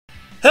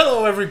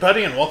Hello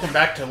everybody and welcome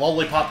back to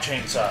Lollipop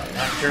Chainsaw.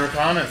 I'm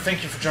Kirikon and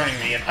thank you for joining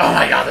me and oh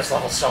my god, this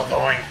level's still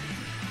going.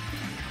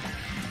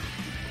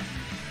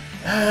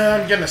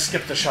 I'm gonna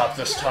skip the shop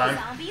this time.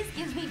 Zombies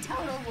gives me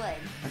total wood.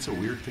 That's a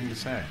weird thing to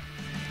say.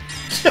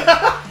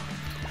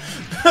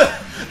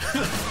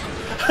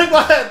 I'm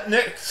glad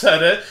Nick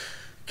said it,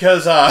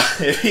 because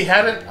if he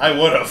hadn't, I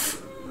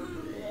would've.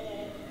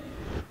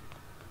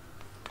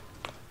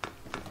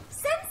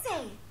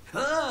 Sensei!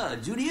 Ah,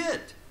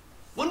 Juliet!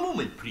 One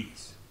moment,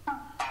 please.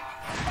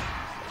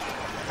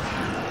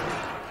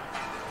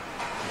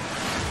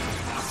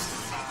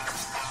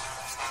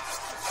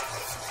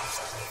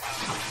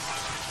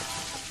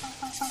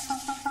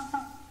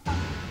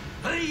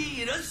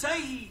 Hey,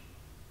 aside!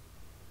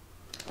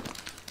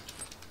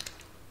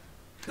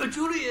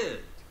 Juliet,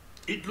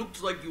 it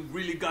looks like you've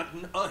really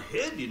gotten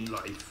ahead in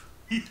life.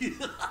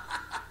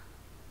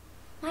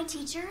 My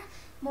teacher,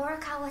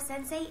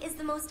 Morikawa-sensei, is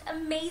the most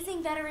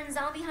amazing veteran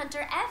zombie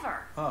hunter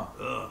ever. Oh.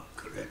 Ah,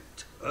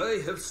 correct.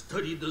 I have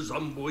studied the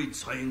zomboid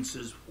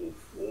sciences for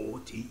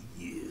 40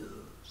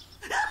 years.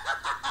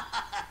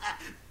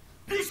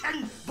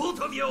 Listen, both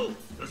of you!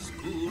 The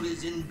school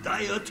is in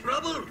dire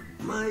trouble.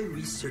 My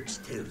research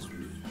tells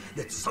me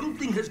that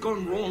something has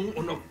gone wrong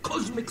on a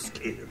cosmic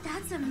scale.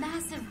 That's a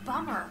massive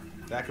bummer.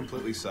 That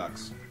completely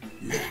sucks.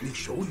 Let me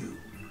show you.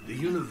 The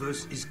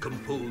universe is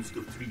composed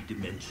of 3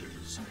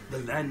 dimensions. The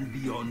land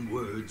beyond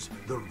words,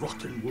 the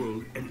rotten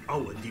world, and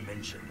our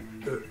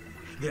dimension, Earth.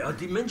 There are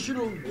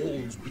dimensional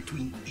walls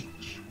between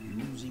each.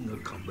 Using a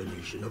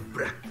combination of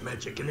black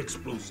magic and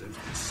explosives,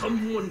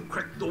 someone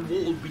cracked the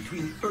wall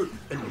between Earth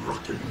and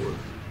rotten world,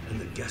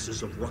 and the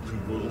gases of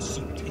rotten world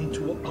seeped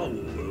into our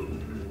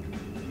world.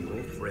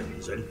 Your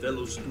friends and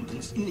fellow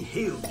students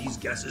inhaled these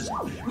gases,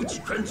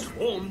 which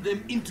transformed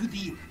them into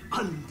the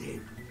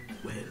undead.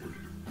 Well,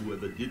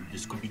 whoever did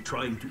this could be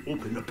trying to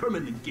open a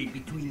permanent gate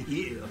between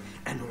here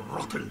and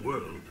rotten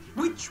world,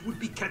 which would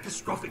be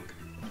catastrophic.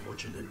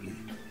 Unfortunately,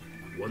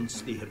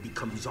 once they have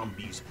become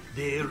zombies,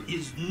 there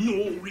is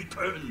no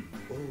return.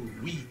 All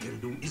we can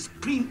do is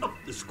clean up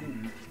the school,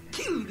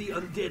 kill the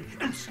undead,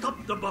 and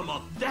stop the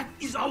bomber. That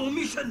is our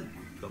mission.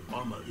 The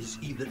bomber is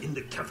either in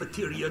the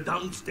cafeteria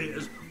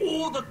downstairs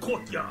or the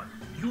courtyard.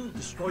 You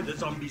destroy the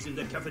zombies in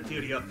the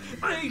cafeteria.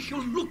 I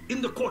shall look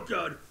in the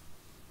courtyard.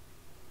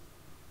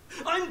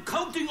 I'm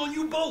counting on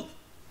you both.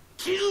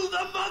 Kill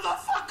the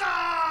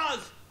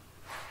motherfuckers!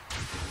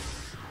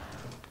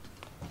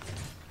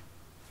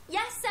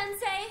 Yes,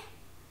 Sensei!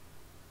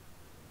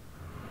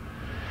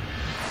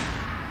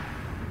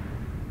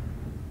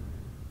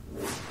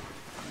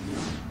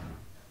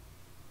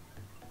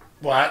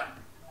 What?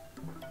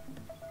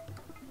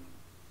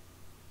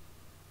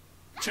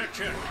 Check.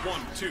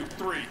 1, 2,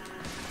 3.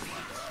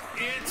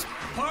 It's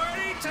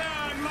party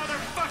time,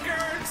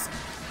 motherfuckers!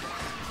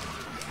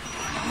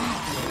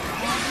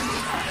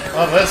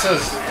 Oh, this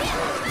is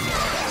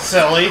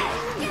silly.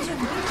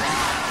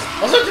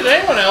 Also, did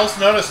anyone else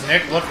notice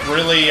Nick looked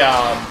really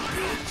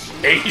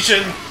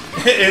Asian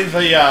in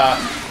the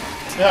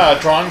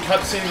drawn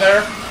cutscene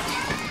there?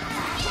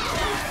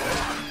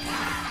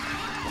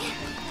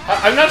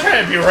 I'm not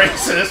trying to be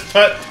racist,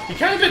 but he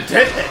kind of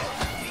did it.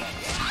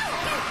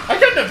 I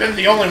couldn't have been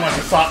the only one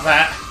who thought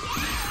that.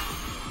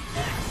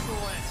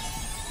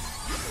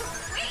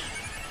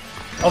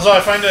 Also,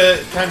 I find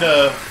it kind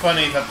of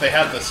funny that they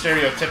had the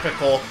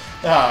stereotypical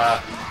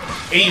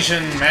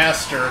Asian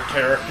master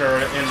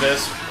character in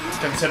this,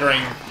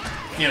 considering,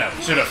 you know,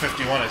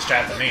 Suda51 is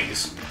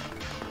Japanese.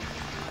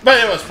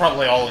 But it was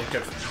probably all in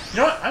good. You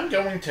know what? I'm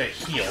going to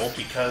heal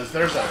because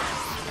there's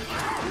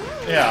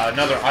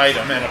another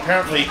item, and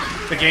apparently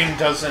the game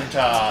doesn't,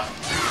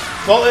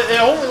 well, it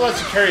only lets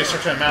you carry a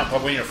certain amount,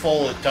 but when you're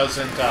full, it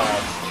doesn't,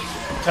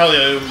 tell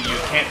you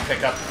can't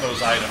pick up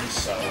those items,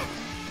 so.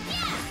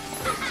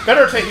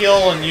 Better to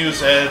heal and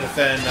use it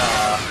than,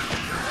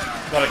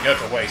 let it go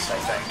to waste, I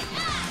think.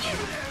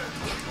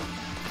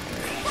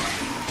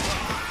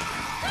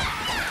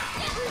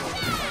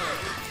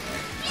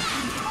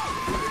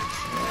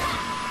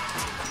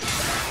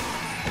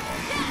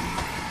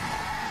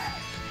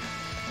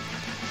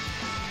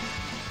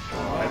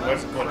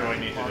 What do I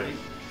need to do?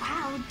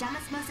 Wow,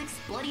 dumbest, most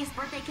explodious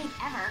birthday cake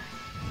ever.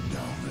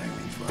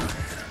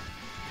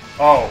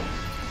 Oh.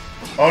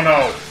 Oh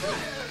no.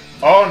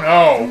 Oh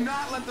no. Do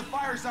not let the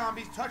fire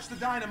zombies touch the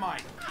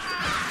dynamite.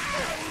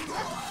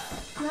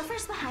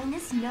 Whoever's behind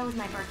this knows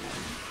my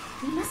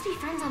birthday. We must be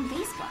friends on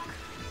Facebook.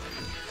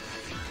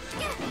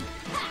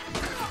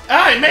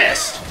 I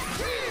missed!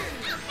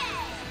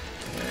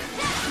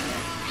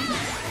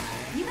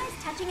 You guys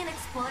touching and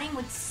exploding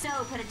would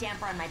so put a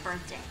damper on my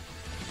birthday.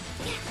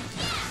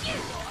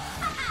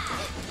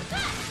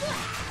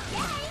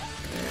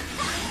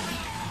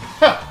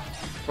 Huh.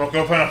 Broke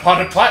open a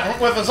potted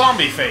plant with a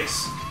zombie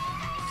face.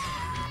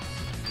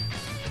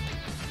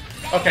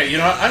 Okay, you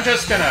know what? I'm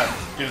just gonna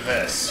do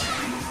this.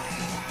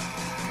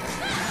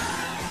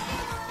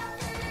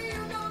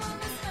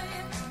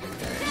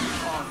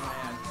 Oh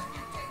man,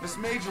 this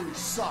majorly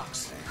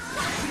sucks.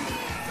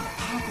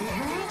 Happy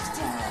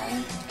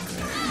birthday.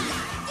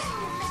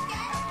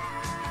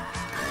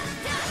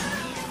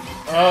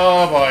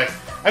 Oh boy.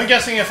 I'm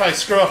guessing if I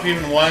screw up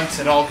even once,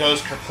 it all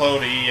goes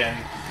kerplody, and...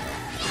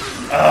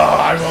 Oh,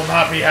 I will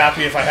not be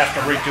happy if I have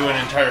to redo an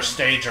entire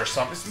stage or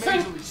something. This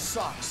majorly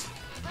sucks.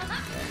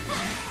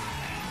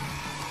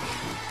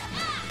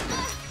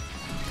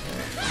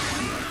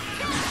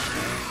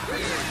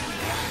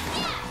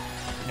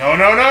 No,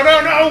 no, no,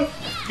 no, no!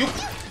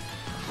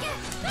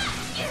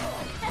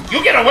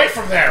 You get away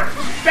from there!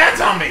 Bad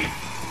zombie!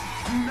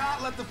 Do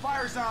not let the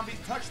fire zombies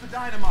touch the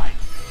dynamite.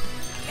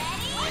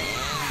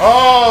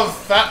 Oh,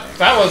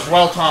 that was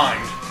well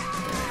timed.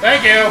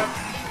 Thank you.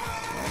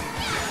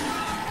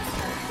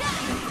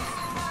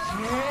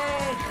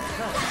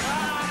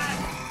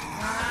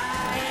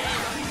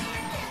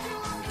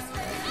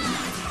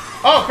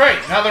 Oh, great!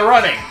 Now they're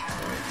running.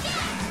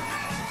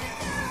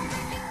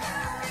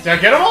 Did I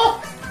get them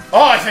all?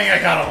 Oh, I think I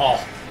got them all.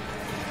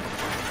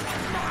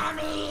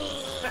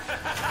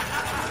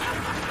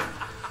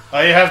 Oh,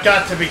 you have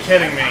got to be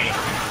kidding me.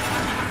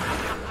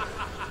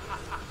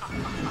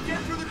 Get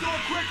through the door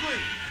quickly!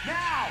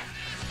 Now!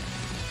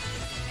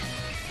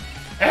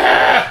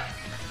 Ah!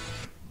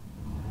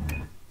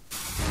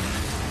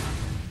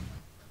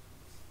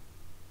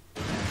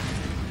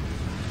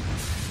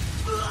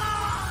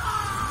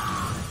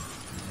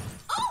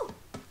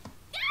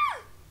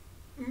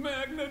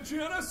 Magna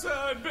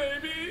genocide,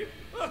 baby!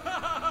 Hey!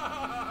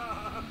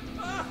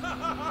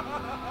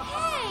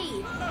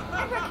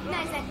 I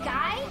recognize that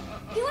guy.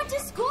 He went to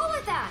school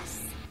with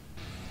us.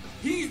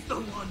 He's the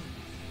one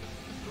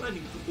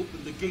planning to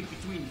open the gate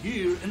between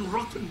here and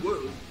Rotten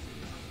World.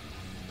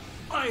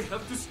 I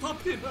have to stop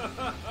him.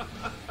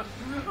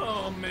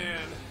 Oh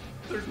man,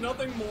 there's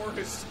nothing more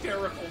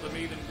hysterical to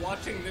me than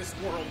watching this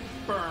world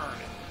burn.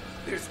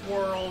 This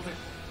world,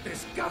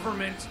 this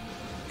government,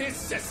 this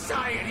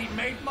society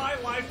made my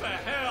life a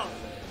hell.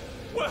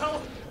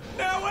 Well,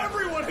 now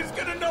everyone is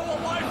gonna know a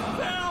life of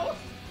hell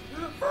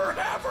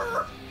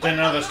forever. Didn't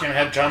know this game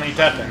had Johnny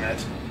Depp in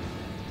it.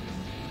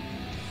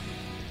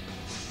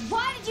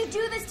 Why did you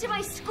do this to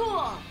my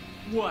school?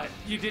 What,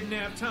 you didn't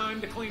have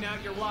time to clean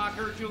out your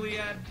locker,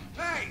 Juliet?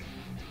 Hey!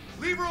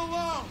 Leave her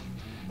alone!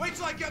 Wait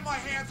till I get my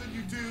hands on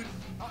you, dude!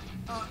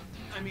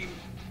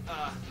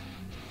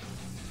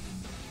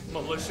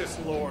 Malicious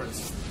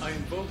lords, I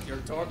invoke your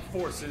dark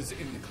forces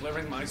in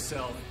declaring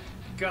myself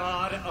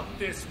God of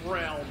this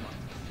realm.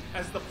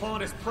 As the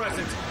pawn is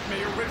present, may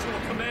your ritual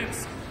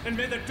commence, and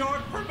may the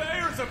dark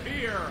purveyors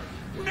appear!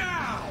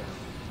 Now!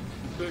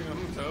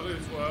 Bingham, Kelly,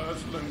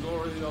 Swash,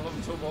 Lingori,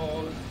 Yellum,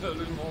 Tabal,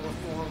 Kelly,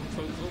 Moriform,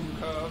 Tokum,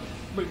 Cav,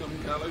 Bingham,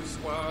 Kelly,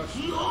 Swash.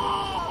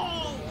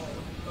 No!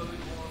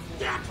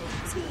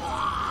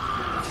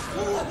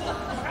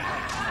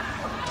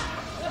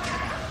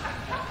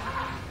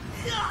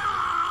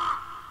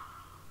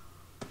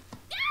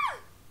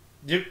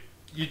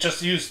 You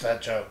just used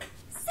that joke.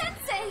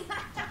 Sensei!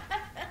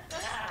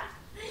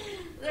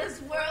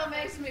 This world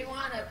makes me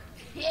want to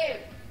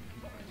puke.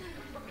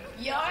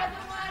 You're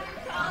the one who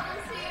called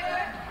us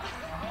here?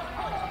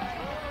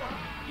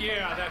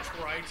 Yeah, that's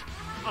right.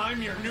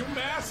 I'm your new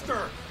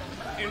master.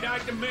 And I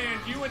demand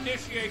you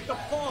initiate the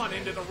pawn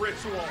into the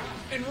ritual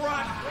and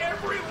rot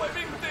every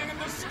living thing in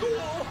the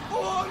school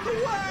along the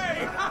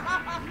way!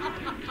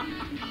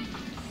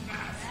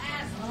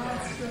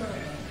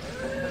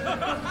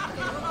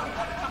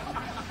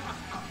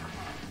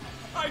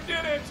 I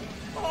did it!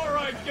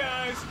 Alright,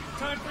 guys.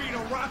 Time for you to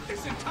rock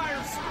this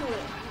entire school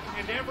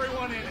and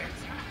everyone in it.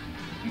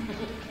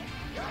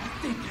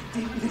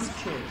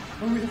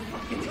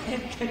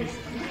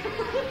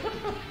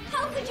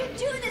 How could you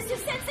do this to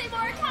Sensei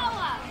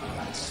Morikawa?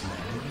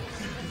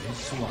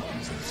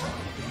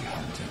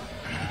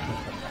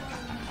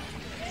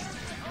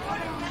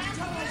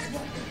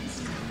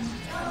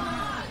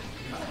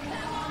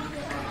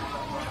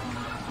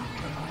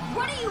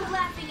 What are you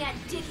laughing at,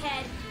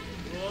 dickhead?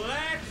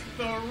 Let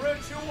the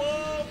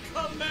ritual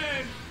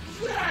commence!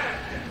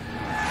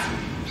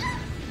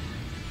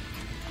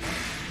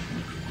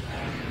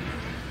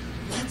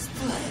 Let's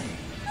play.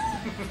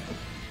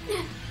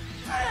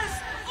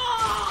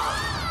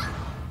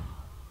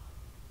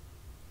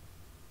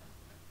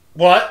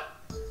 What?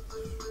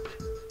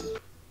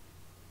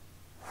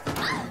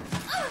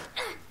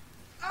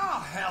 Oh,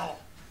 hell!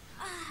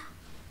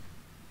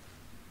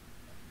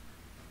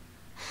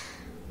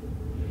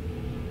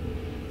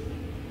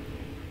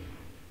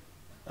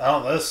 Well,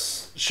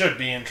 this should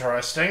be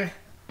interesting.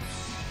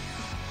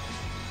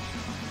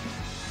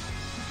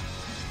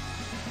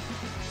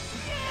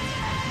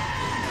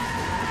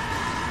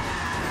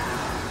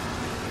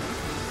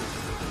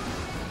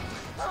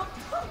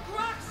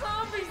 Rock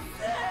zombie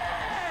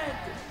Zed!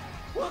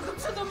 Welcome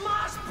to the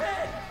mosh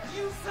pit,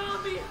 you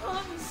zombie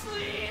hunting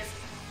sleaze!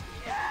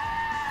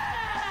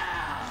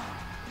 Yeah!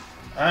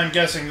 I'm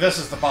guessing this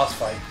is the boss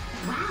fight.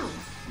 Wow,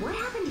 what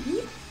happened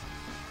here?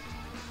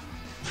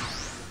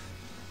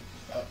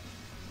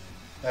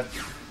 That...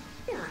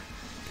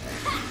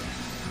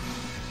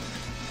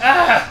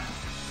 Ah!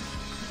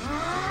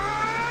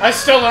 I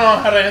still don't know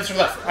how to answer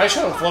that. I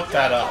should have looked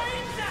that up.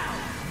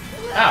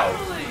 Ow.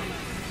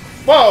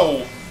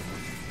 Whoa!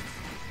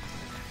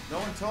 No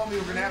one told me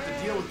we were gonna have to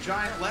deal with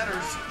giant letters.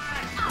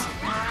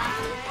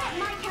 That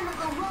My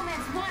Chemical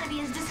Romance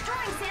wannabe is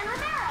destroying San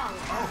Romero!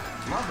 Oh,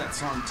 love that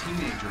song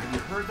Teenager. Have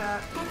you heard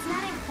that? That's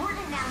not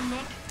important now,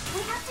 Nick.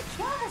 We have to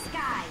kill this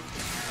guy.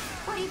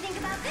 What do you think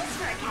about this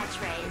for a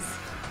catchphrase?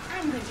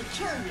 I'm going to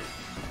kill you.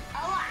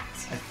 A lot.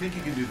 I think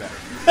you can do better.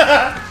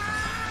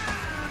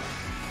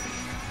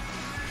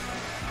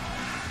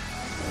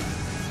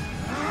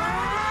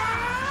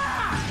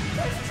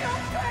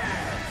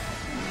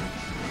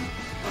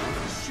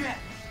 Shit!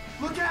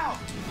 Look out!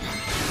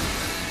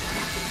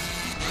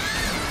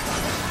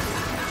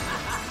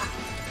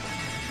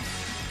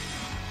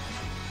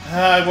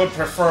 I would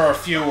prefer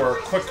fewer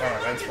quick time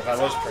events, but that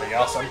was pretty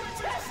awesome.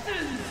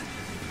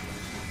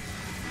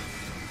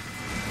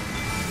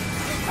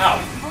 Ow.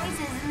 Voice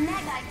is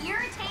mega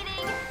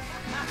irritating.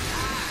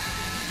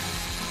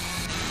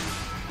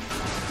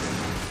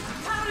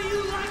 How do you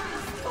like the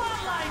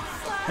spotlight,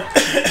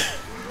 Slash?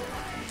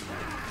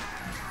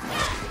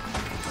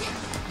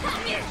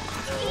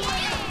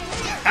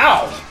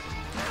 Ow!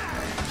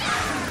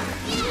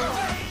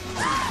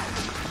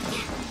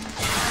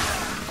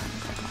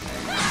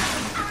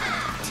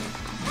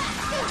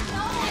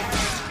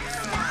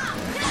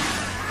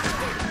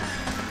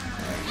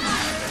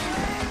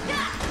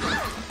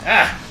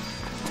 Ah!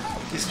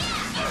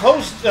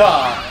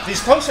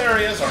 These close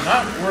areas are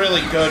not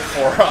really good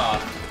for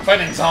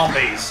fighting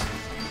zombies.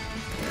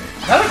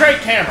 Not a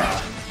great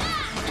camera.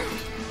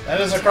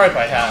 That is a gripe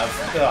I have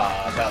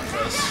about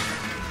this.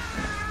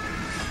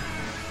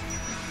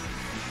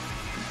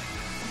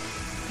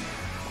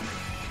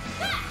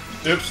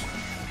 Oops.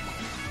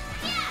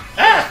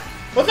 Ah!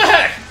 What the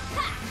heck?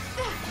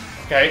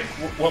 Okay,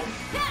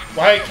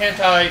 why can't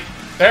I...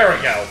 There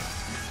we go.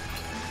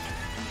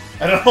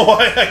 I don't know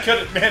why I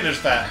couldn't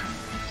manage that.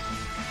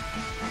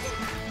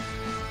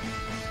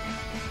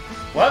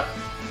 What?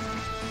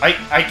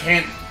 I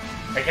can't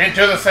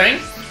do the thing?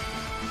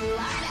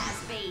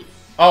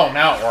 Oh,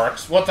 now it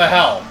works. What the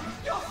hell?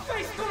 Your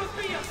face gonna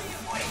be a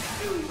sweet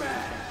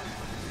do-rag.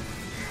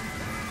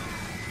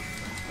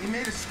 We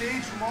made a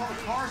stage from all the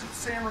cars at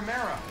San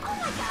Romero. Oh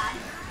my god,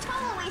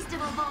 total waste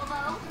of a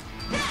Volvo.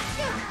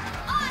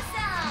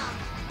 Awesome!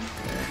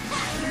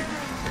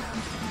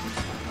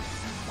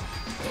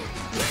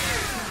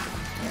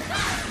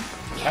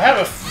 I have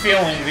a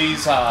feeling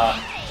these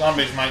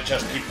zombies might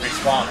just keep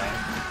respawning.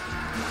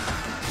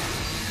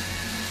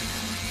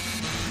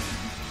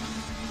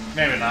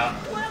 Maybe not.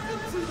 Welcome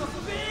to the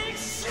big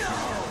show.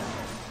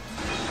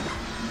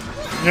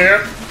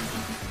 Yep.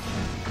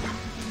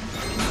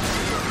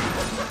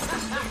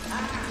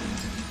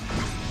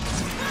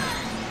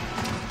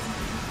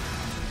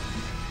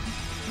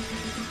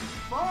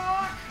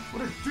 Fuck!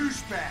 What a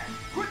douchebag!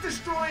 Quit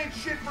destroying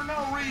shit for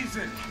no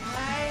reason!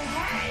 I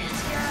hate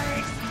your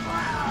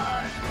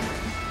explode.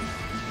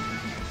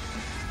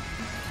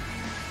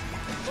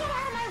 Get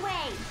out of my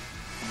way!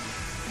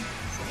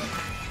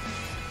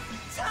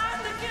 Time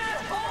to get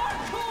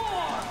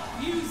hardcore,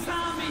 you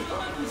zombie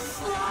hunting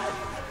slut.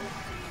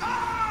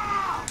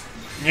 Ah!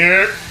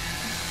 Yep.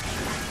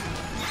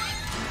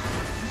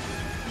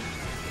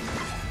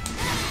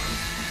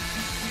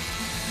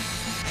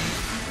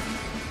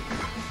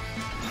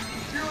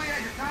 Juliet,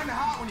 you're kinda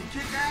hot when you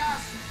kick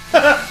ass.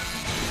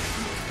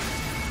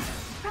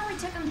 Probably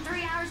took him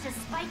 3 hours to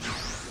spike.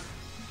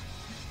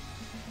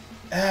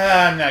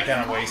 I'm not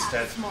gonna waste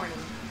it. This morning.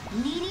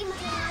 Needy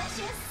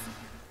delicious.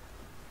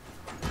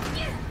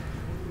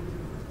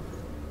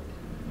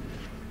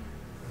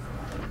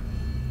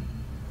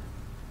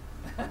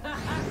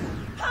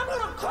 I'm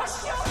gonna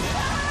crush your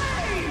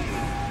face!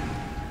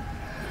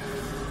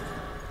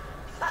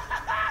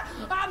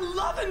 I'm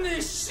loving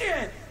this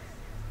shit!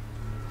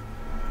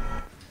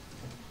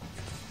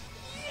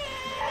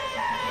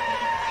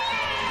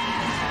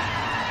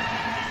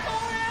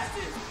 Your ass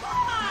is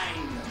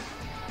mine!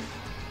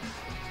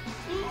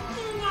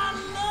 I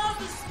love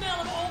the smell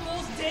of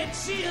almost dead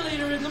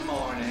cheerleader in the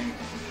morning!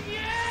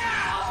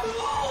 Yeah!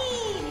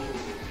 Ooh!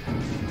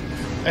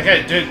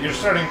 Okay, dude, you're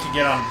starting to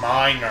get on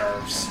my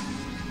nerves.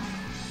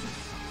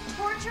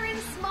 Torturing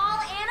small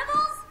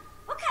animals?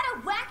 What kind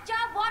of whack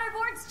job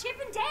waterboards Chip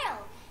and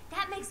Dale?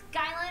 That makes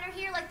Skyliner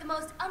here like the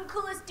most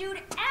uncoolest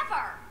dude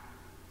ever.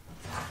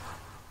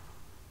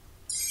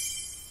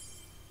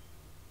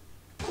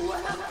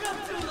 Welcome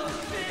to the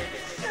big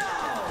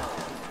show!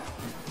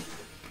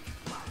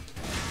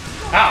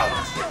 Ow!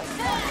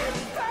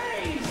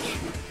 Face!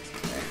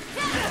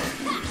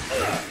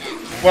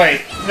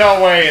 Wait,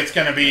 no way it's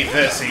gonna be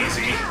this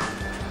easy.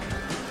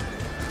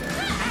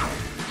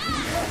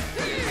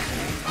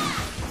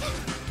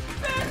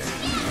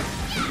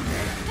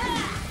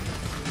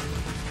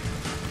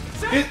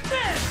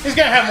 He's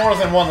gonna have more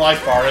than one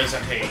life bar,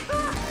 isn't he?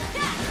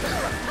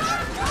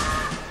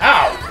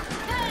 Ow!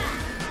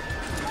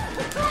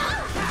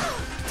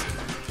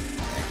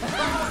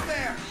 Almost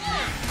there.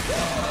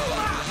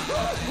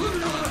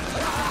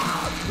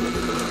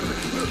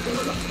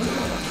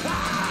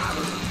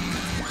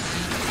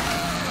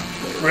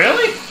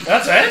 Really?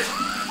 That's it?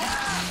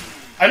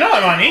 I know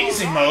I'm on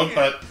easy mode,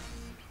 but...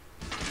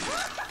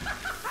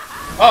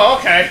 Oh,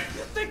 okay.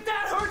 You think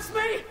that hurts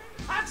me?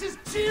 I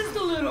just jizzed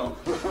a little.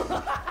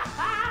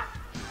 I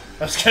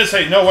was gonna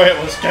say, no way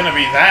it was gonna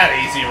be that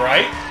easy,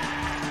 right?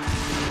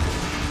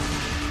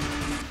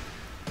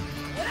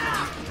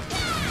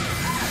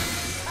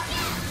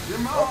 Your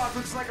mohawk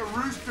looks like a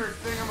rooster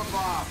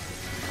thingamabob.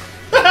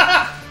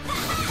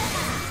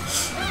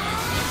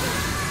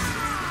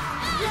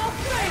 Your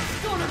face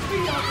gonna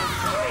be on the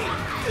street,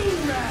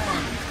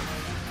 do-rag.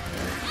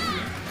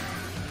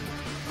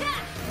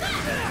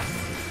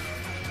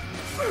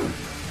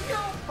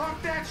 Fuck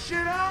that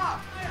shit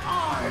up!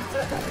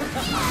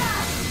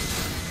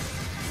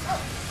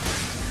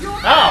 Your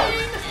Ow.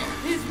 pain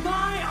is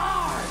my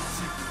art.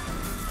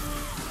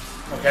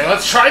 Okay,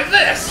 let's try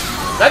this!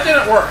 That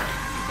didn't work.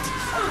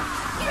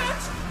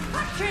 Bitch,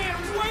 I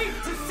can't wait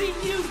to see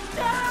you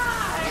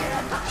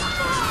die.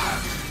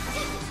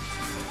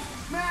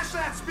 Smash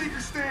that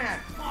speaker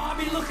stand!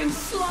 Bobby looking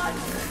slut.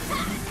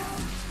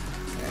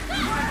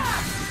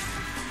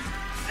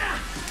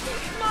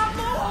 Eat my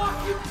mohawk,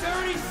 you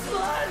dirty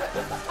slut.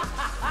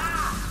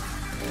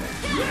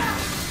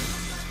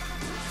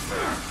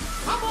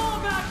 I'm all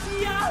about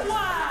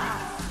DIY.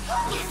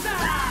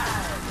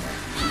 Homicide.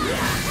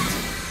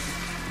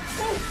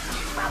 Ooh,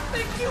 I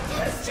think you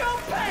pissed your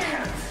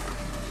pants.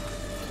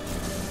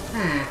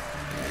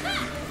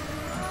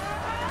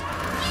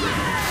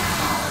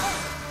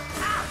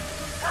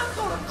 I'm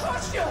gonna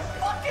crush your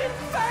fucking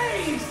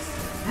face.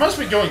 Must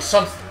be doing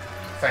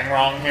something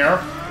wrong here.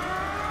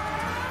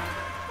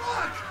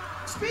 Fuck!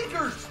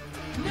 Speakers!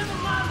 Never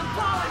mind the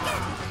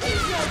bollocks.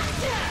 He's your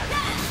dad.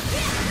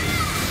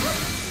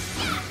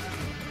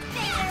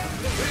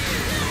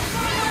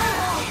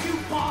 Oh, you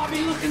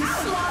Bobby looking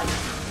slut.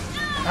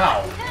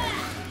 Ow.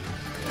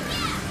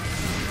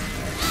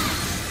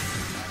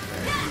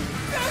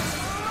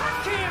 I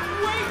can't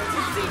wait to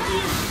see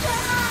you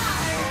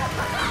die!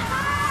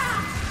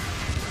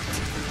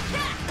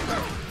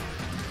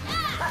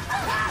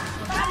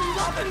 I'm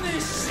loving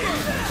this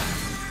shit!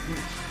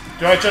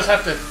 Do I just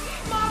have to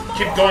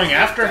keep going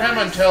after him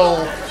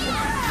until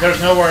there's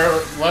nowhere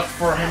left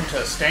for him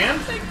to stand?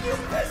 I think you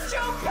pissed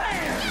your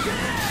pants!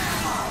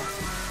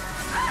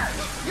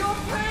 Your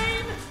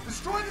pain?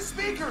 Destroy the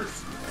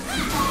speakers!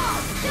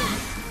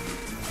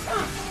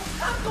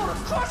 I'm gonna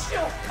crush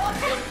your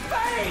fucking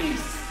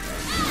face!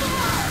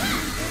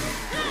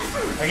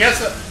 I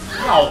guess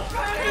ow.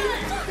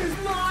 Pain is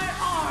my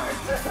art!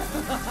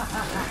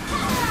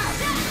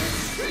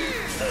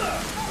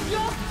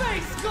 Your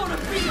face gonna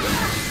be...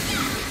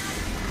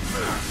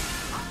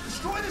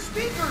 Destroy the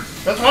speakers!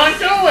 That's what I'm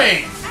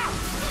doing!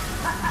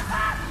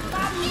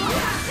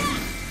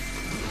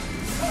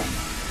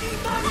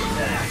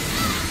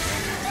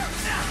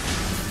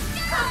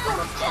 I'm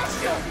gonna crush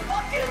your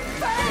fucking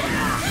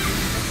face!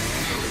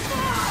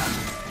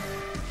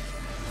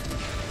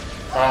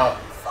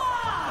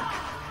 Fuck!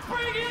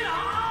 Bring it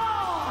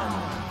on!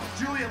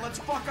 Julia, let's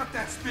fuck up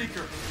that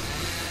speaker.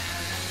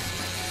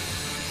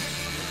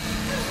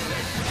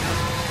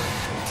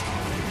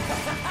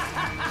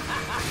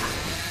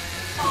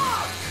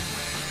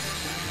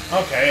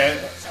 Okay,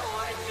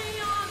 Join me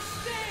on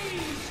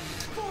stage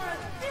for a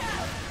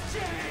death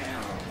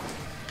jam!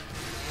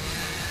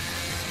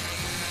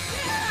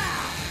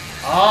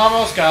 Yeah!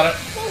 almost got it.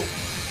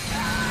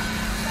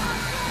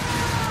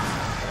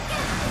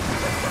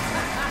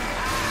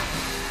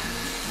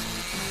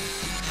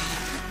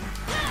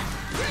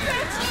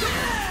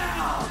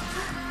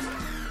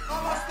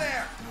 Almost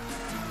there!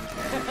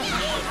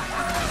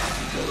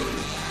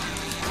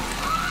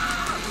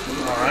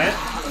 Alright,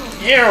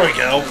 here we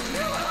go.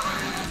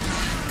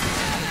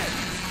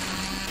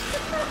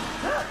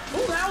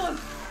 Oh, that one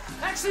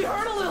actually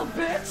hurt a little,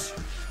 bitch!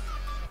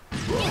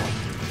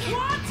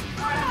 What?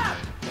 Ah!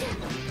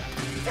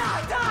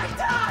 Die, die,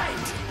 die!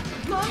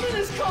 London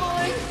is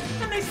calling,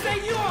 and they say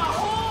you're a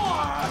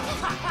whore!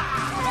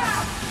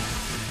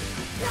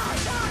 Die,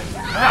 die,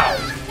 die! Ow.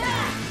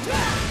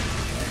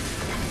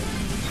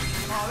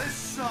 Oh, this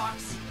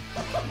sucks.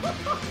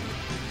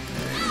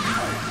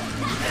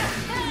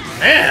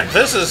 Man,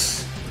 this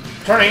is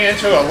turning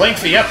into a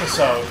lengthy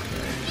episode.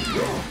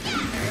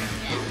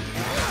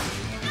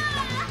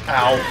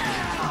 Ow.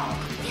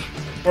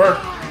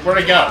 Where'd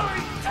it go?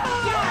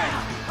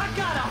 Yeah, I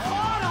got a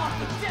heart off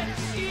the dead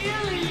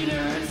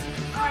cheerleaders!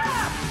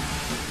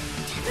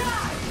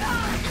 Die,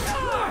 die,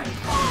 die!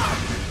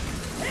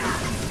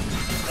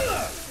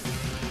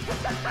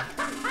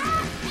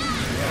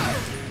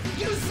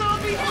 You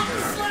zombie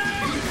hunter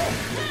slag!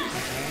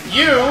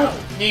 You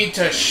need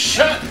to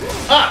shut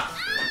up.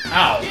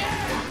 Ow.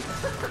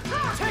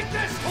 Take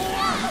this,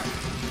 whore!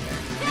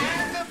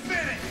 And the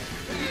finish!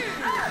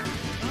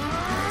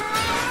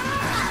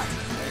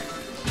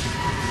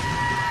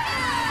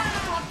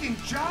 Fucking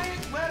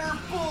giant letter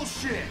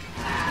bullshit!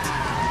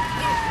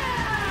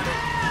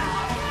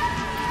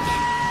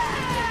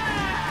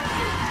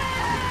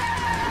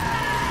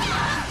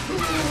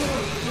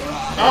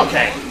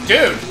 Okay,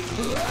 dude.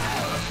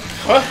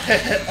 Put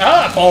it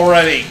up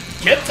already.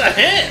 Get the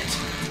hint.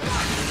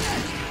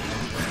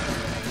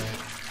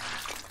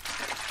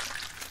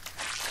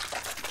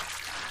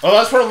 Oh,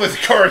 that's probably the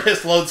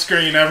hardest load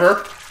screen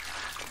ever.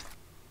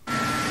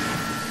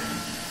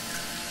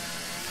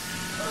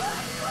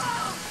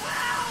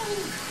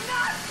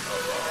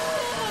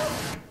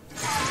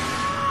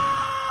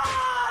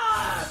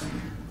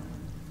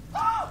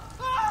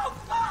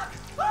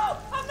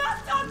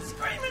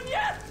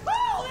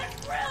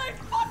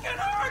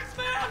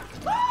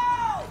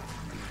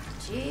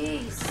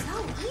 Jeez, so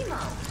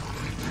emo.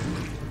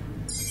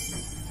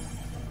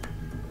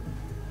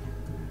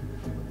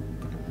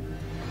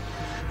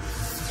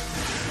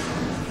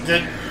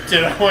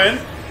 Did I win?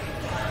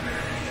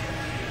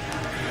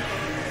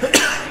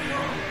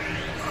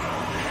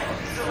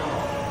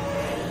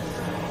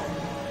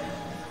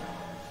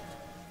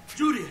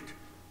 Juliet!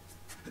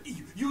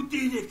 You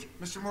did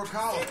it! Mr.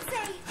 Morkawa.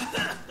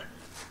 Sensei.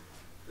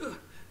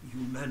 You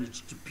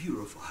managed to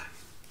purify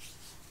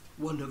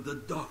one of the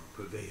dark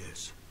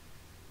purveyors.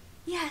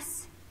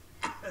 Yes.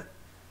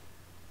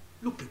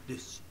 Look at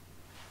this.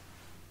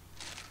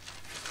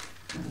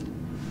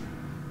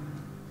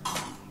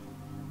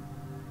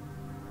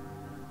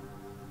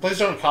 Please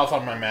don't cough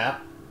on my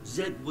map.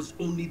 Zed was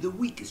only the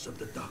weakest of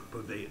the dark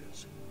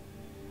purveyors.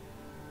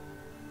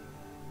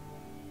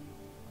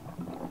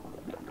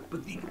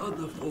 But the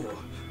other four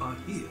are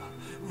here,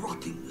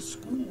 rotting the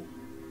school.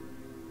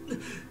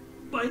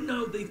 By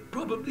now, they've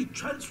probably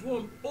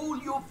transformed all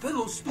your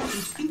fellow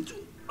students into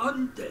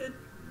undead.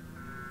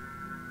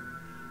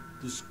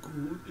 The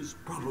school is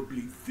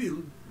probably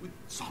filled with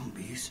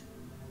zombies.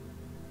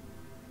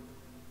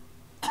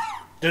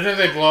 Didn't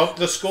they blow up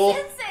the school?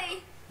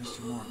 Sensei.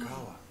 Mr.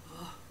 Morikawa.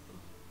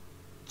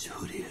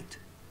 Juliet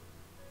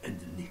and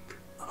Nick,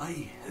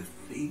 I have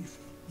faith.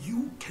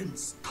 You can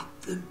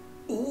stop them.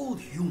 All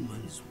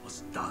humans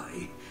must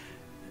die,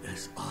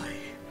 as I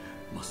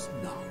must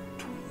now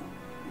too.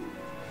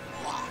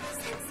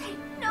 Sensei,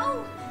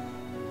 no.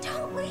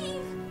 Don't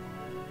leave.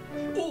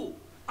 Oh,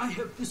 I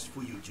have this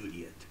for you,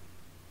 Juliet.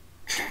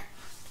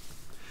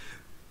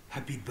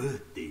 Happy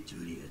birthday,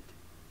 Juliet.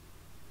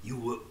 You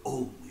were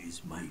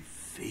always my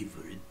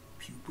favorite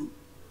pupil.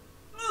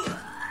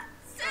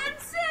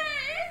 Sensei.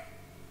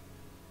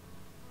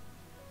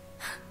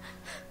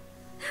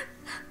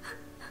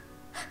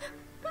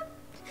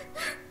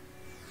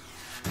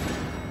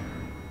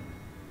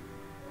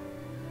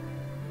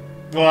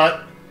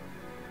 What?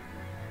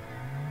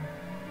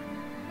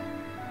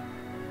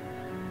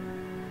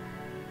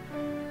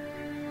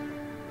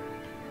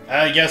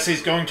 I guess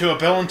he's going to a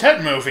Bill and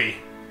Ted movie.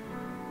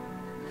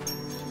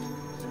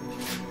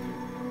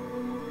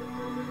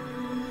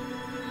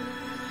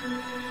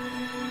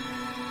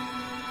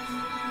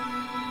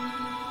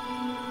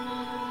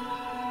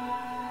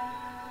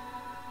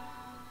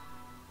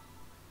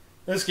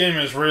 This game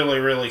is really,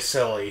 really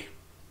silly.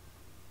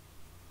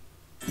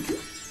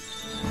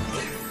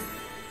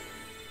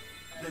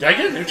 Did I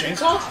get a new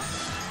chainsaw?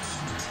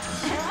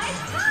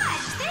 Nice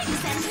touch. Thanks,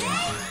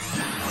 Sensei.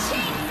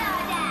 Chainsaw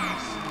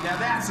Dash. Now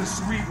that's a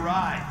sweet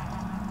ride.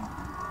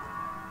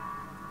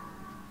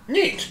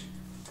 Neat.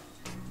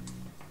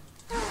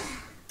 Well,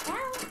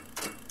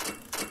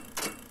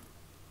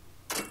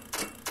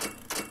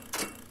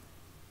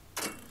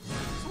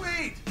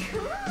 Sweet.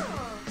 cool.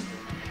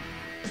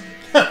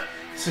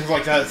 Seems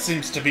like that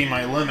seems to be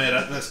my limit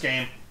at this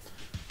game.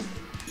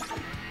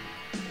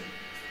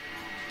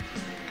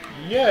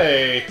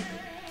 Yay!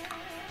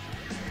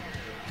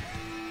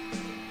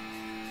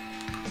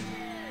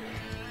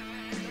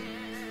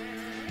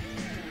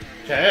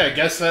 Okay, I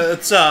guess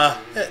that's that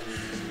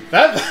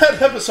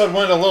episode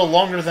went a little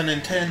longer than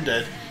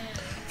intended.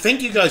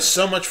 Thank you guys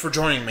so much for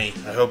joining me.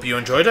 I hope you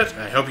enjoyed it,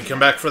 and I hope you come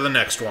back for the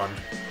next one.